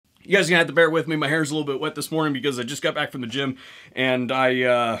You guys are gonna have to bear with me. My hair's a little bit wet this morning because I just got back from the gym and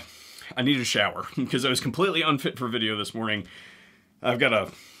I need a shower because I was completely unfit for video this morning. I've got a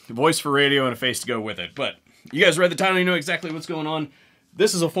voice for radio and a face to go with it, but you guys read the title, you know exactly what's going on.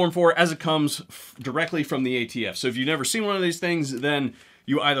 This is a Form 4 as it comes directly from the ATF. So if you've never seen one of these things, then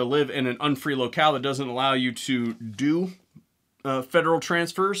you either live in an unfree locale that doesn't allow you to do federal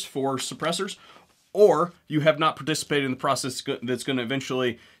transfers for suppressors, or you have not participated in the process that's going to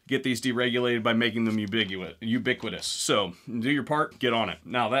eventually get these deregulated by making them ubiquitous. So do your part, get on it.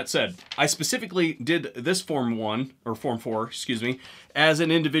 Now that said, I specifically did this Form 4, excuse me, as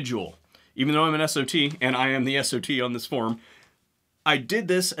an individual. Even though I'm an SOT, and I am the SOT on this form, I did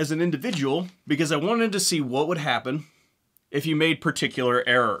this as an individual because I wanted to see what would happen if you made particular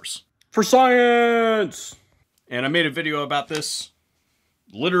errors. For science! And I made a video about this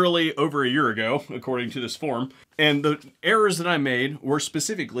literally over a year ago, according to this form. And the errors that I made were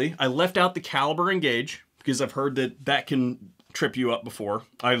specifically, I left out the caliber and gauge, because I've heard that that can trip you up before.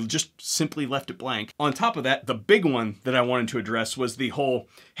 I just simply left it blank. On top of that, the big one that I wanted to address was the whole,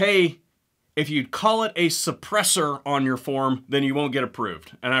 hey, if you call it a suppressor on your form, then you won't get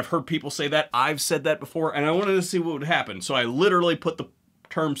approved. And I've heard people say that. I've said that before, and I wanted to see what would happen. So I literally put the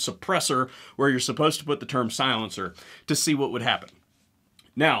term suppressor where you're supposed to put the term silencer to see what would happen.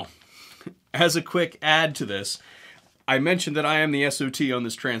 Now, as a quick add to this, I mentioned that I am the SOT on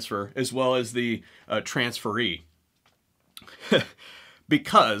this transfer, as well as the transferee.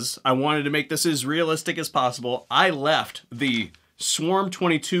 Because I wanted to make this as realistic as possible, I left the Swarm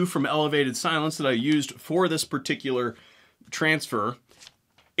 22 from Elevated Silence that I used for this particular transfer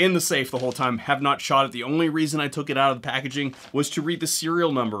in the safe the whole time, have not shot it. The only reason I took it out of the packaging was to read the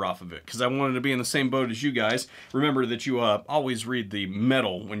serial number off of it, because I wanted to be in the same boat as you guys. Remember that you always read the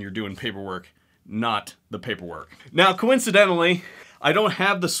metal when you're doing paperwork, not the paperwork. Now, coincidentally, I don't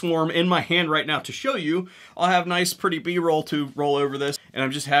have the Swarm in my hand right now to show you. I'll have nice, pretty B-roll to roll over this, and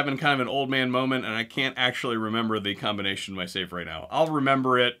I'm just having kind of an old man moment, and I can't actually remember the combination of my safe right now. I'll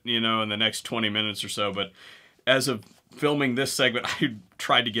remember it, you know, in the next 20 minutes or so, but as of filming this segment, I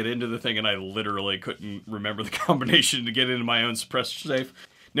tried to get into the thing, and I literally couldn't remember the combination to get into my own suppressor safe.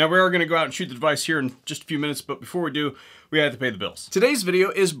 Now, we are going to go out and shoot the device here in just a few minutes, but before we do, we have to pay the bills. Today's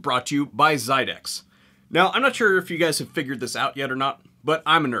video is brought to you by Zydex. Now, I'm not sure if you guys have figured this out yet or not, but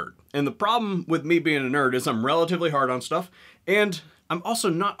I'm a nerd. And the problem with me being a nerd is I'm relatively hard on stuff, and I'm also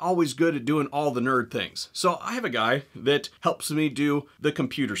not always good at doing all the nerd things. So I have a guy that helps me do the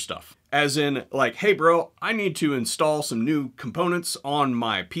computer stuff. As in, like, hey bro, I need to install some new components on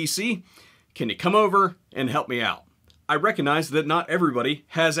my PC. Can you come over and help me out? I recognize that not everybody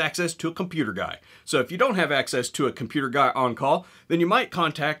has access to a computer guy. So if you don't have access to a computer guy on call, then you might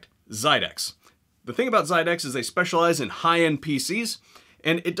contact Zydex. The thing about Zydex is they specialize in high-end PCs,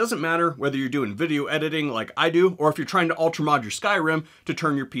 and it doesn't matter whether you're doing video editing like I do, or if you're trying to ultramod your Skyrim to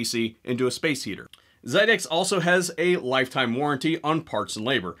turn your PC into a space heater. Zydex also has a lifetime warranty on parts and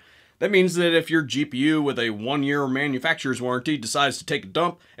labor. That means that if your GPU with a 1-year manufacturer's warranty decides to take a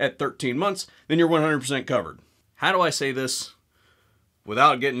dump at 13 months, then you're 100% covered. How do I say this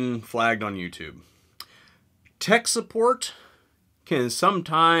without getting flagged on YouTube? Tech support can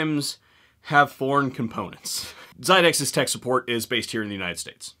sometimes have foreign components. Zydex's tech support is based here in the United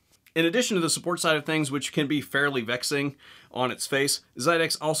States. In addition to the support side of things, which can be fairly vexing on its face,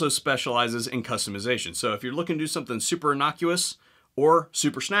 Zydex also specializes in customization. So if you're looking to do something super innocuous or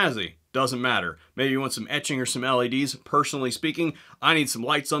super snazzy, doesn't matter. Maybe you want some etching or some LEDs. Personally speaking, I need some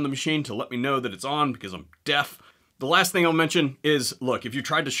lights on the machine to let me know that it's on because I'm deaf. The last thing I'll mention is, look, if you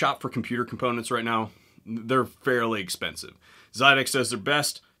tried to shop for computer components right now, they're fairly expensive. Zydex does their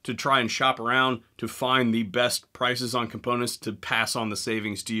best to try and shop around to find the best prices on components to pass on the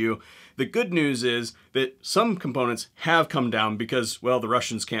savings to you. The good news is that some components have come down because, well, the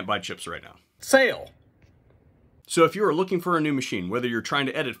Russians can't buy chips right now. Sale! So if you are looking for a new machine, whether you're trying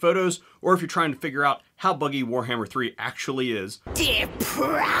to edit photos or if you're trying to figure out how buggy Warhammer 3 actually is,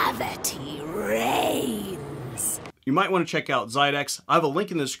 depravity reigns. You might want to check out Zydex. I have a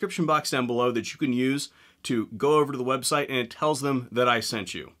link in the description box down below that you can use to go over to the website, and it tells them that I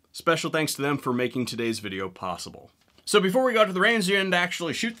sent you. Special thanks to them for making today's video possible. So before we go to the range and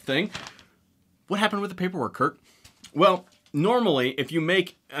actually shoot the thing, what happened with the paperwork, Kurt? Well, normally if you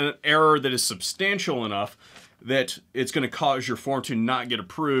make an error that is substantial enough that it's going to cause your form to not get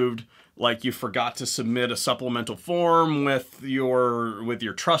approved, like you forgot to submit a supplemental form with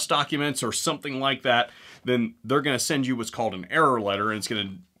your trust documents or something like that, then they're going to send you what's called an error letter, and it's going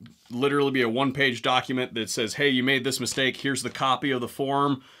to literally be a one-page document that says, hey, you made this mistake, here's the copy of the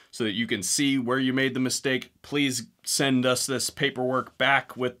form so that you can see where you made the mistake. Please send us this paperwork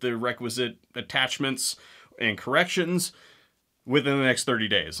back with the requisite attachments and corrections within the next 30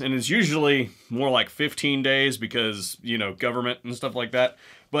 days. And it's usually more like 15 days because, you know, government and stuff like that.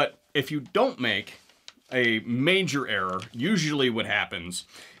 But if you don't make a major error, usually what happens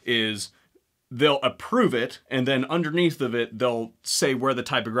is they'll approve it, and then underneath of it, they'll say where the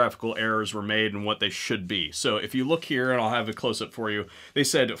typographical errors were made and what they should be. So if you look here, and I'll have a close-up for you, they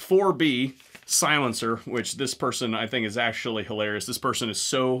said 4B silencer, which this person I think is actually hilarious. This person is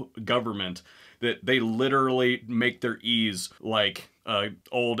so government that they literally make their E's like an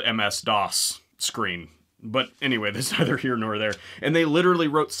old MS-DOS screen. But anyway, that's neither here nor there. And they literally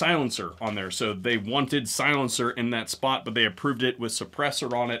wrote silencer on there. So they wanted silencer in that spot, but they approved it with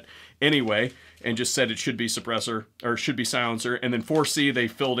suppressor on it anyway, and just said it should be suppressor, or should be silencer. And then 4C, they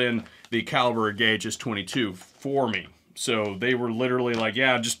filled in the caliber of gauge as 22 for me. So they were literally like,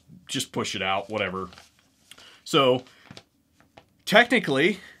 yeah, just push it out, whatever. So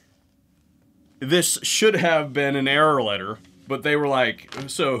technically, this should have been an error letter, but they were like,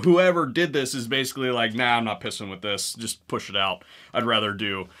 so whoever did this is basically like, nah, I'm not pissing with this. Just push it out. I'd rather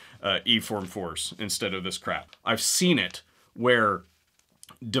do E-form force instead of this crap. I've seen it where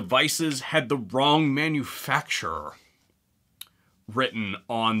devices had the wrong manufacturer written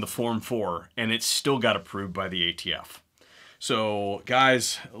on the Form 4, and it still got approved by the ATF. So,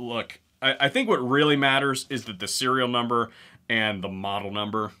 guys, look, I think what really matters is that the serial number and the model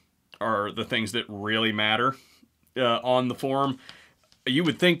number are the things that really matter on the form. You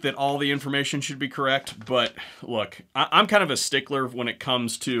would think that all the information should be correct, but look, I'm kind of a stickler when it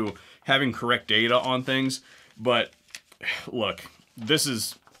comes to having correct data on things, but look, this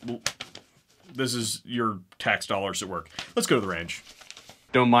is your tax dollars at work. Let's go to the range.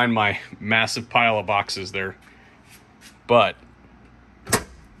 Don't mind my massive pile of boxes there, but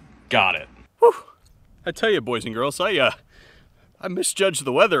got it. Whew. I tell you, boys and girls, I misjudged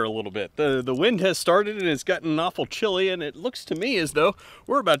the weather a little bit. The wind has started and it's gotten awful chilly, and it looks to me as though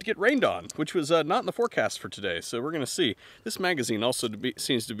we're about to get rained on, which was not in the forecast for today. So we're going to see. This magazine also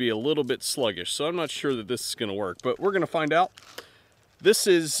seems to be a little bit sluggish, so I'm not sure that this is going to work, but we're going to find out. This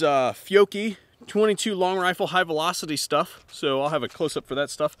is Fiocchi 22 long rifle high velocity stuff, so I'll have a close-up for that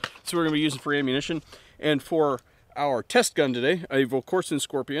stuff. So we're going to be using for ammunition. And for our test gun today, a Volkorson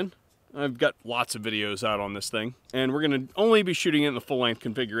Scorpion. I've got lots of videos out on this thing, and we're going to only be shooting it in the full-length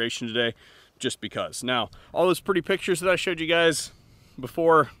configuration today, just because. Now, all those pretty pictures that I showed you guys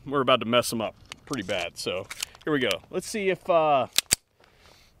before, we're about to mess them up pretty bad. So here we go. Let's see if I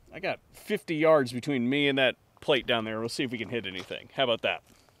got 50 yards between me and that plate down there. We'll see if we can hit anything. How about that?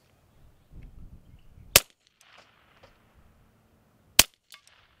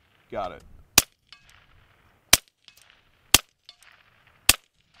 Got it.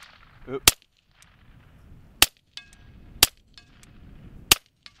 Oop.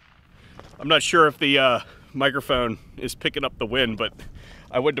 I'm not sure if the microphone is picking up the wind, but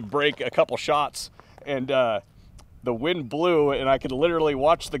I went to break a couple shots, and the wind blew, and I could literally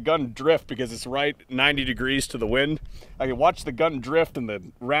watch the gun drift because it's right 90 degrees to the wind. I could watch the gun drift and the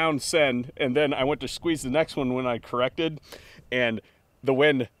round send, and then I went to squeeze the next one when I corrected, and the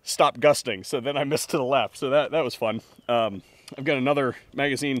wind stopped gusting, so then I missed to the left. So that was fun. I've got another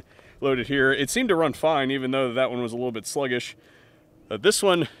magazine loaded here. It seemed to run fine, even though that one was a little bit sluggish. This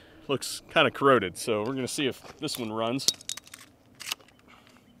one looks kind of corroded, so we're going to see if this one runs.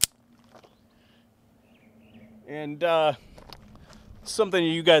 And something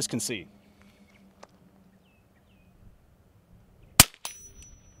you guys can see.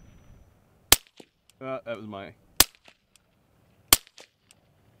 That was my...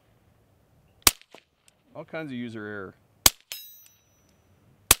 all kinds of user error.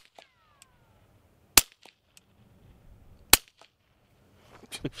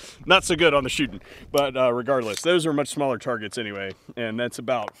 Not so good on the shooting, but regardless, those are much smaller targets anyway, and that's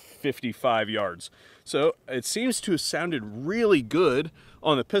about 55 yards. So it seems to have sounded really good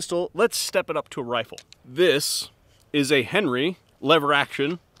on the pistol. Let's step it up to a rifle. This is a Henry lever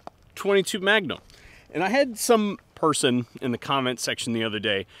action 22 Magnum, and I had some person in the comment section the other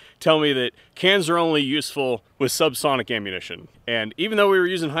day tell me that cans are only useful with subsonic ammunition. And even though we were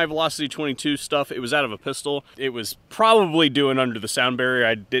using high velocity 22 stuff, it was out of a pistol. It was probably doing under the sound barrier.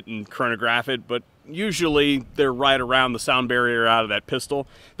 I didn't chronograph it, but usually they're right around the sound barrier out of that pistol.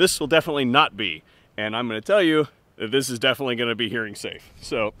 This will definitely not be. And I'm going to tell you that this is definitely going to be hearing safe.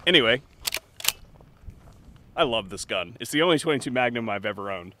 So anyway, I love this gun. It's the only 22 Magnum I've ever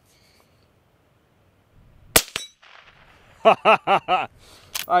owned. I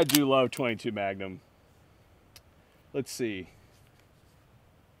do love 22 Magnum. Let's see.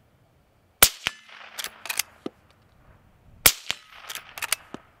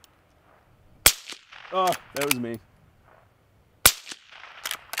 Oh, that was me.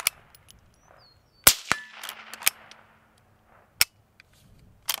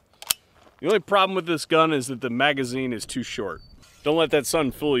 The only problem with this gun is that the magazine is too short. Don't let that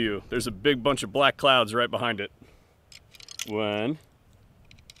sun fool you. There's a big bunch of black clouds right behind it. 1,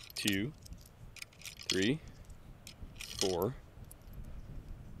 2, 3, 4,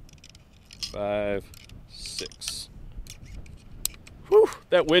 5, 6. Whew,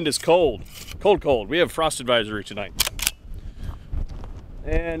 that wind is cold. Cold, cold. We have frost advisory tonight.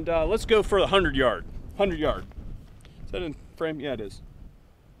 And let's go for the 100 yard. 100 yard. Is that in frame? Yeah, it is.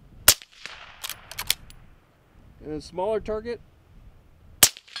 And a smaller target?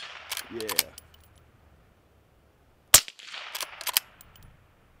 Yeah.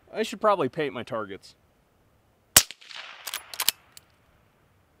 I should probably paint my targets.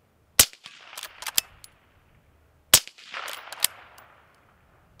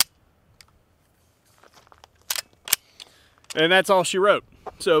 And that's all she wrote.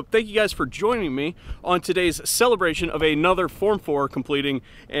 So thank you guys for joining me on today's celebration of another Form 4 completing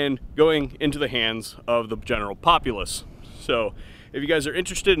and going into the hands of the general populace. So if you guys are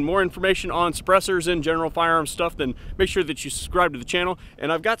interested in more information on suppressors and general firearm stuff, then make sure that you subscribe to the channel.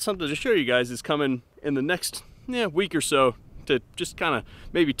 And I've got something to show you guys that's coming in the next week or so to just kind of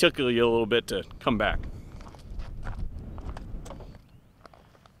maybe tickle you a little bit to come back.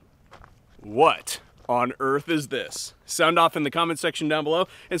 What on earth is this? Sound off in the comment section down below.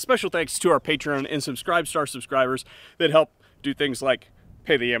 And special thanks to our Patreon and Subscribe Star subscribers that help do things like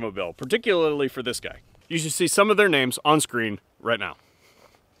pay the ammo bill, particularly for this guy. You should see some of their names on screen right now.